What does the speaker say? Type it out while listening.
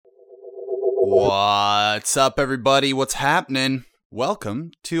What's up, everybody? What's happening?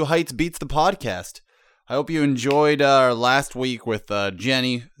 Welcome to Heights Beats the podcast. I hope you enjoyed our last week with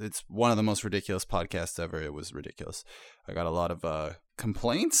Jenny. It's one of the most ridiculous podcasts ever. It was ridiculous. I got a lot of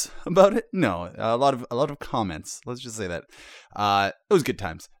complaints about it. No, a lot of comments. Let's just say that. It was good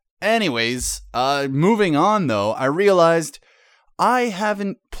times. Anyways, moving on though, I realized I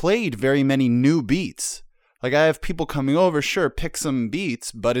haven't played very many new beats. Like, I have people coming over, sure, pick some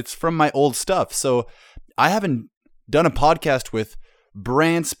beats, but it's from my old stuff. So I haven't done a podcast with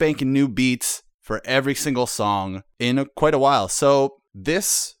brand spanking new beats for every single song in quite a while. So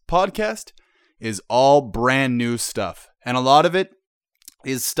this podcast is all brand new stuff. And a lot of it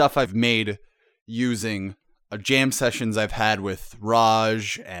is stuff I've made using jam sessions I've had with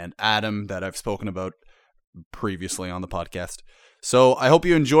Raj and Adam that I've spoken about previously on the podcast. So I hope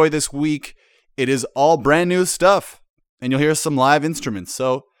you enjoy this week. It is all brand new stuff, and you'll hear some live instruments.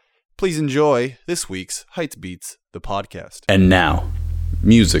 So please enjoy this week's Heights Beats, the podcast. And now,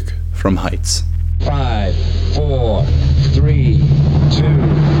 music from Heights. 5, 4, 3, 2,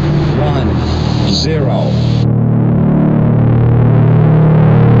 1, 0.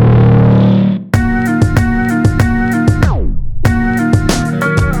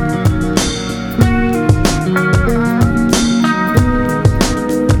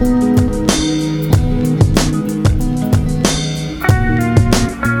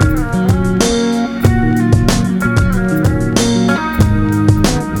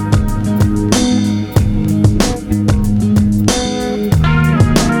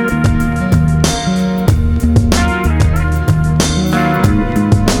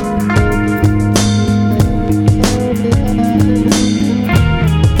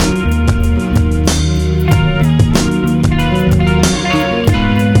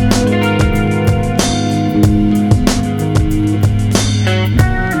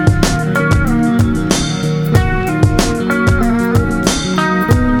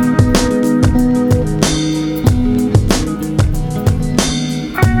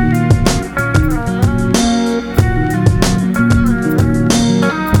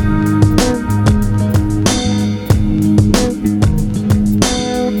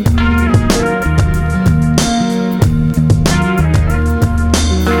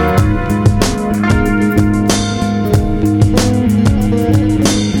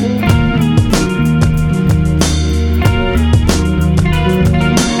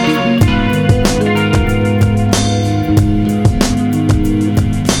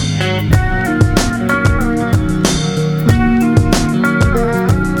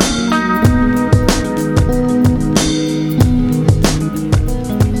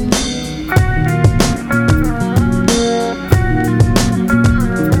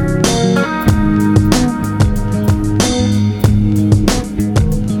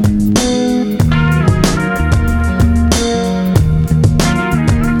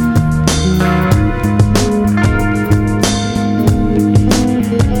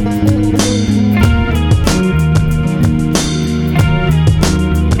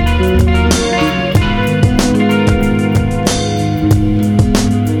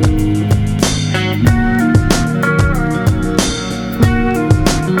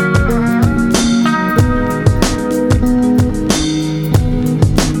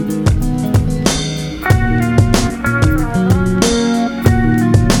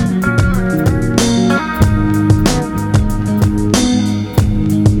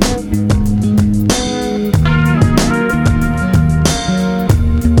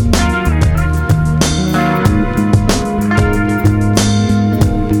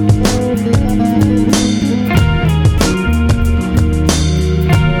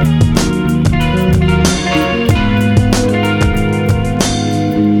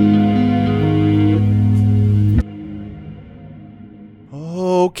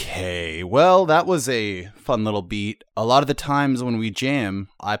 Well, that was a fun little beat. A lot of the times when we jam,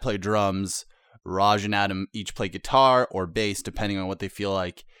 I play drums, Raj and Adam each play guitar or bass, depending on what they feel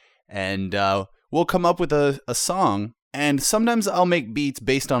like. And we'll come up with a song, and sometimes I'll make beats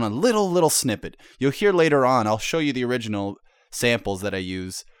based on a little snippet. You'll hear later on, I'll show you the original samples that I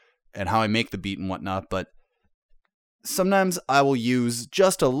use and how I make the beat and whatnot, but sometimes I will use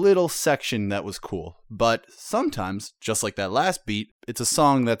just a little section that was cool. But sometimes, just like that last beat, it's a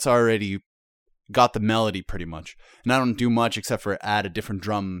song that's already got the melody pretty much. And I don't do much except for add a different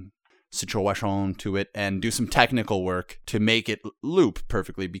drum situation to it and do some technical work to make it loop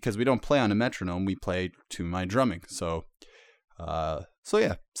perfectly, because we don't play on a metronome, we play to my drumming. So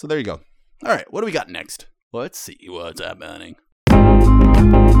yeah, so there you go. All right, what do we got next? Let's see what's happening.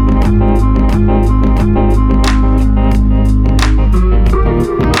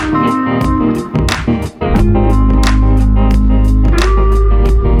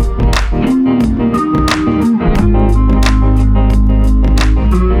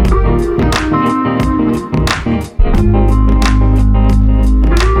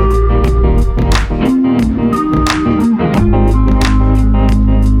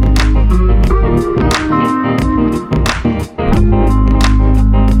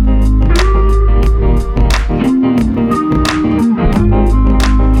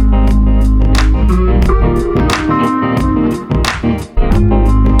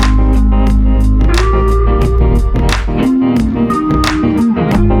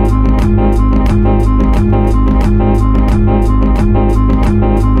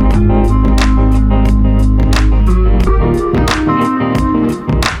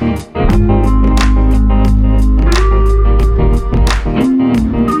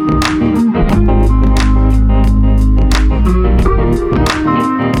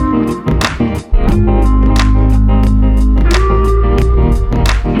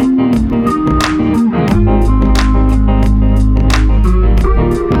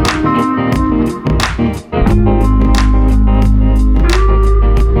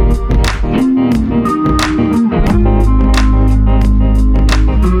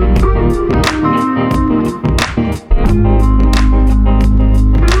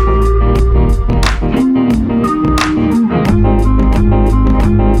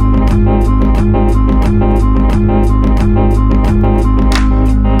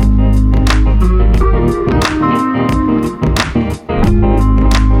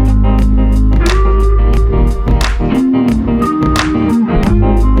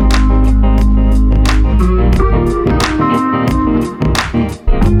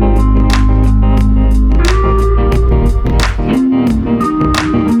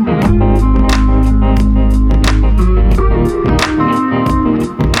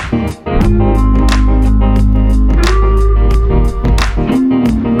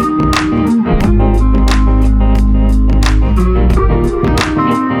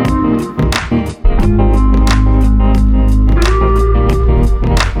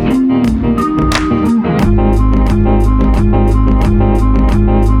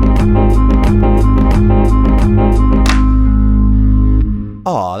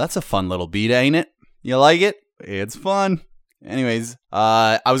 That's a fun little beat, ain't it? You like it? It's fun. Anyways,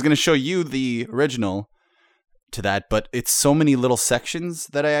 I was going to show you the original to that, but it's so many little sections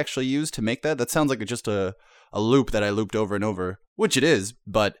that I actually used to make that. That sounds like just a loop that I looped over and over, which it is,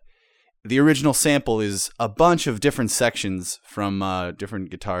 but the original sample is a bunch of different sections from different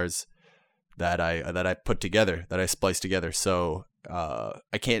guitars that I put together, that I spliced together. So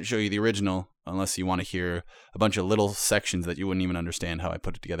I can't show you the original unless you want to hear a bunch of little sections that you wouldn't even understand how I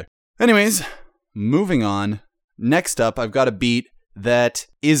put it together. Anyways, moving on. Next up, I've got a beat that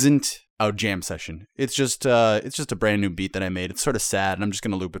isn't a jam session. It's just a brand new beat that I made. It's sort of sad, and I'm just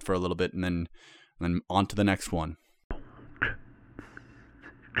gonna loop it for a little bit, and then on to the next one.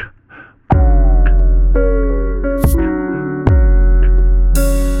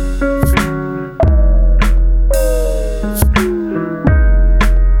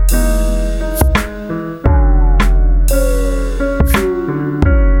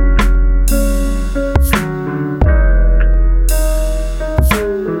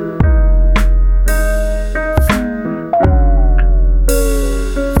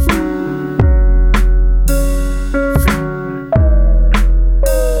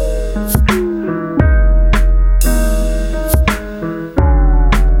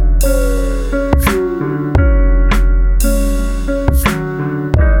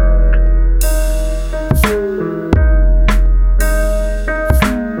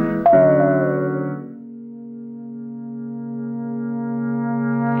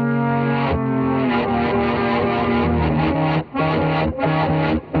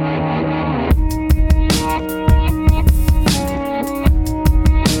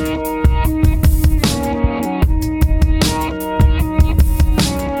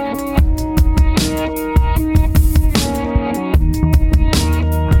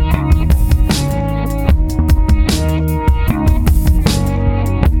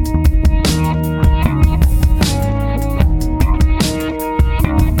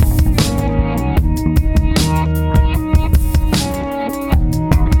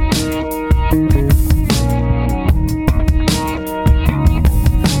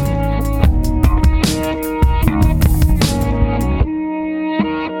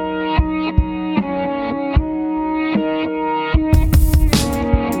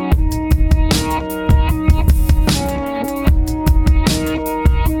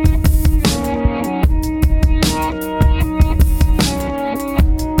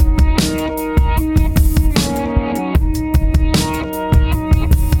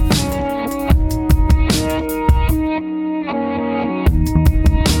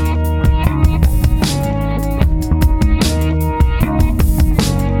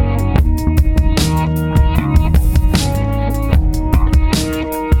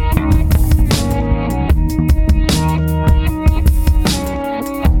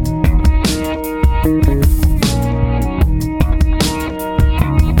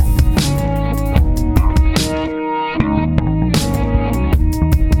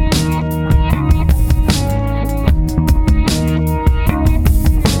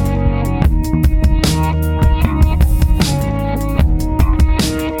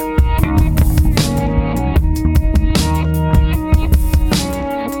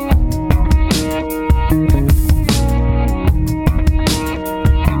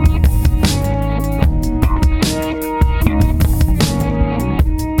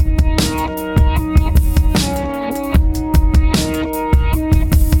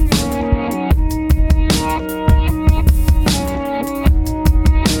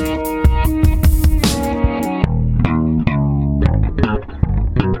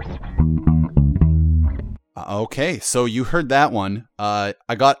 Okay, so you heard that one. I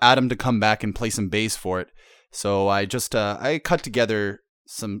got Adam to come back and play some bass for it. So I just I cut together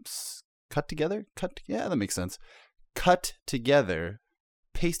some yeah, that makes sense. Cut together,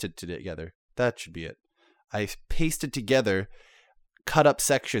 pasted together. That should be it. I pasted together, cut up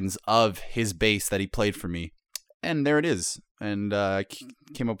sections of his bass that he played for me, and there it is. And I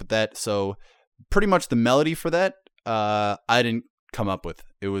came up with that. So pretty much the melody for that, I didn't come up with.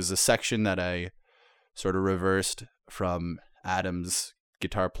 It was a section that I sort of reversed from Adam's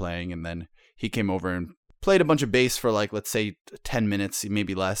guitar playing, and then he came over and played a bunch of bass for like, let's say 10 minutes,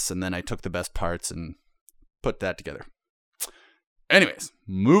 maybe less, and then I took the best parts and put that together. Anyways,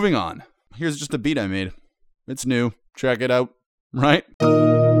 moving on. Here's just a beat I made. It's new. Check it out. Right?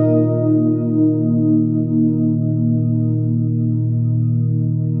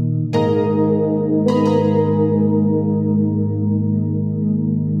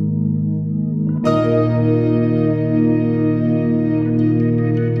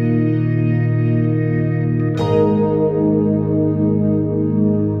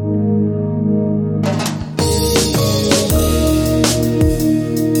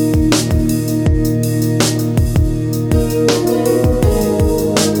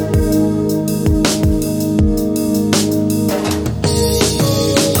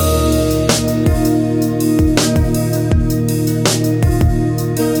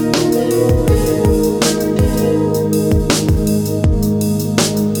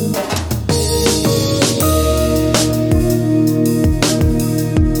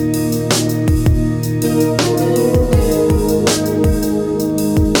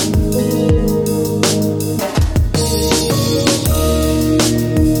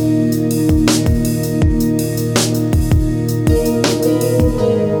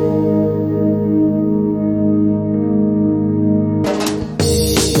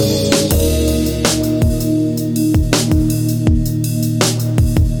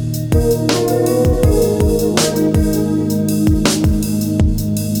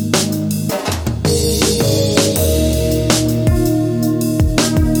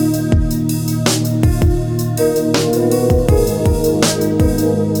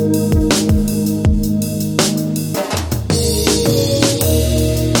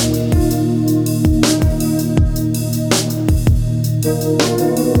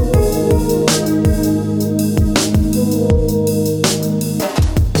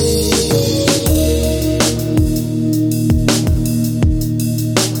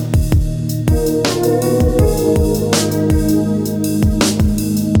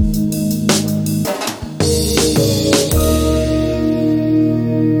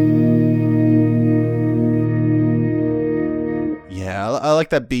 I like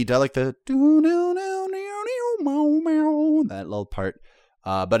that beat. I like the that little part.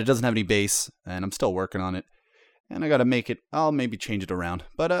 But it doesn't have any bass, and I'm still working on it. And I gotta make it, I'll maybe change it around.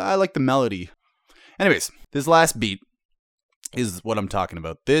 But I like the melody. Anyways, this last beat is what I'm talking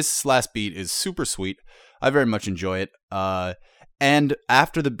about. This last beat is super sweet. I very much enjoy it. And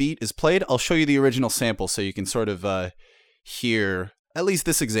after the beat is played, I'll show you the original sample so you can sort of hear at least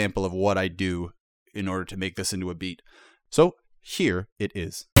this example of what I do in order to make this into a beat. So here it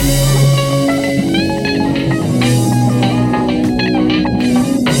is.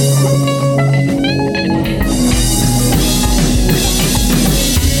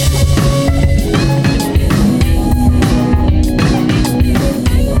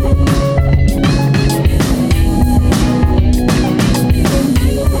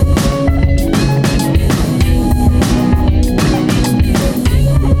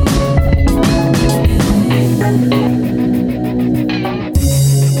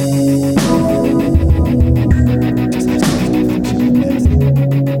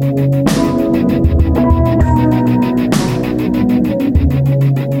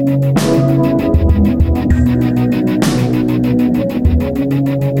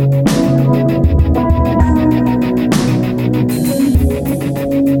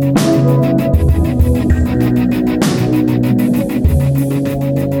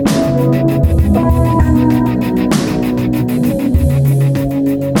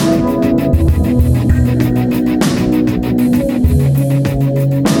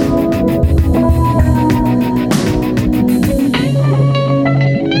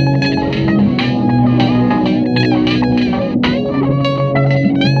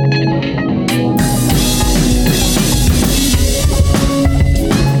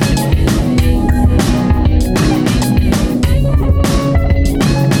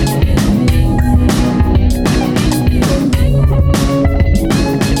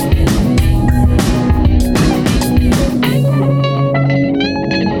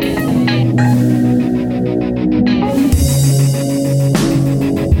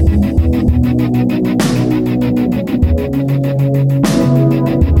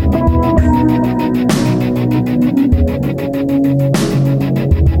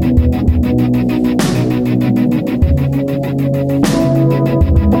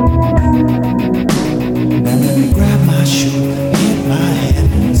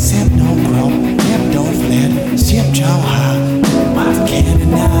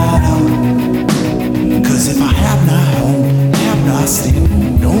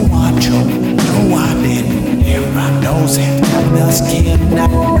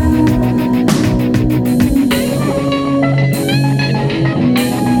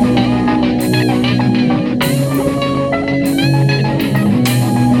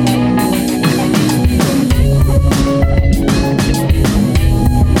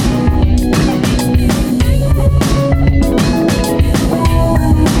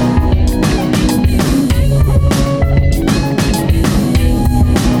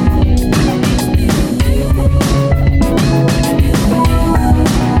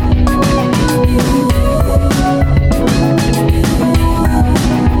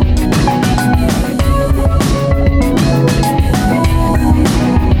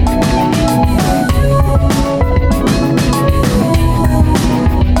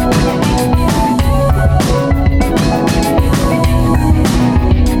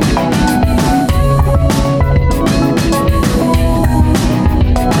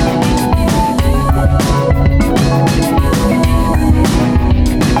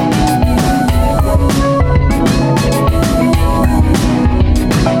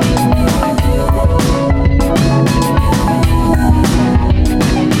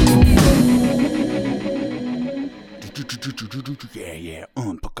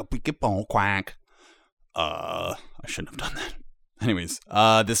 Quack. I shouldn't have done that. Anyways,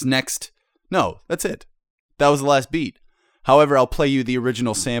 this next... No, that's it. That was the last beat. However, I'll play you the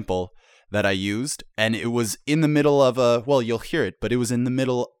original sample that I used, and it was in the middle of a... Well, you'll hear it, but it was in the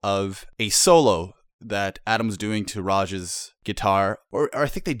middle of a solo that Adam's doing to Raj's guitar, or I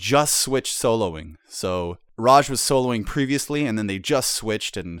think they just switched soloing. So Raj was soloing previously, and then they just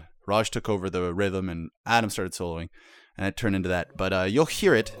switched, and Raj took over the rhythm, and Adam started soloing, and it turned into that. But you'll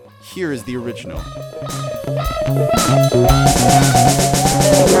hear it. Here is the original.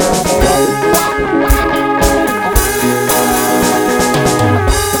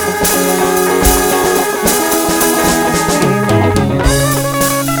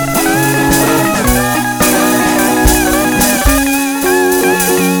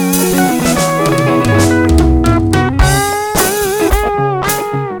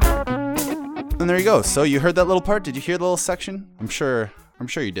 And there you go. So you heard that little part? Did you hear the little section? I'm sure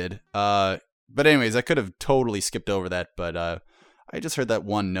you did. But anyways, I could have totally skipped over that, but I just heard that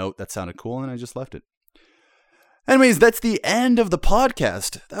one note that sounded cool and I just left it. Anyways, that's the end of the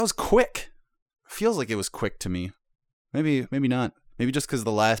podcast. That was quick. Feels like it was quick to me. Maybe not. Maybe just because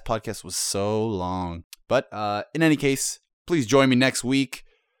the last podcast was so long. But in any case, please join me next week,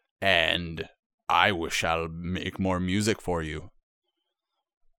 and I wish I'll make more music for you.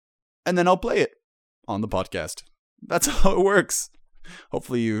 And then I'll play it on the podcast. That's how it works.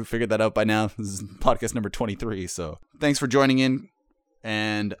 Hopefully you figured that out by now. This is podcast number 23, so thanks for joining in,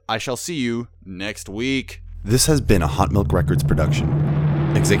 and I shall see you next week. This has been a Hot Milk Records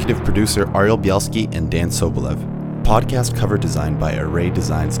production. Executive producer Ariel Bielski and Dan Sobolev. Podcast cover designed by Array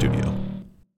Design Studio.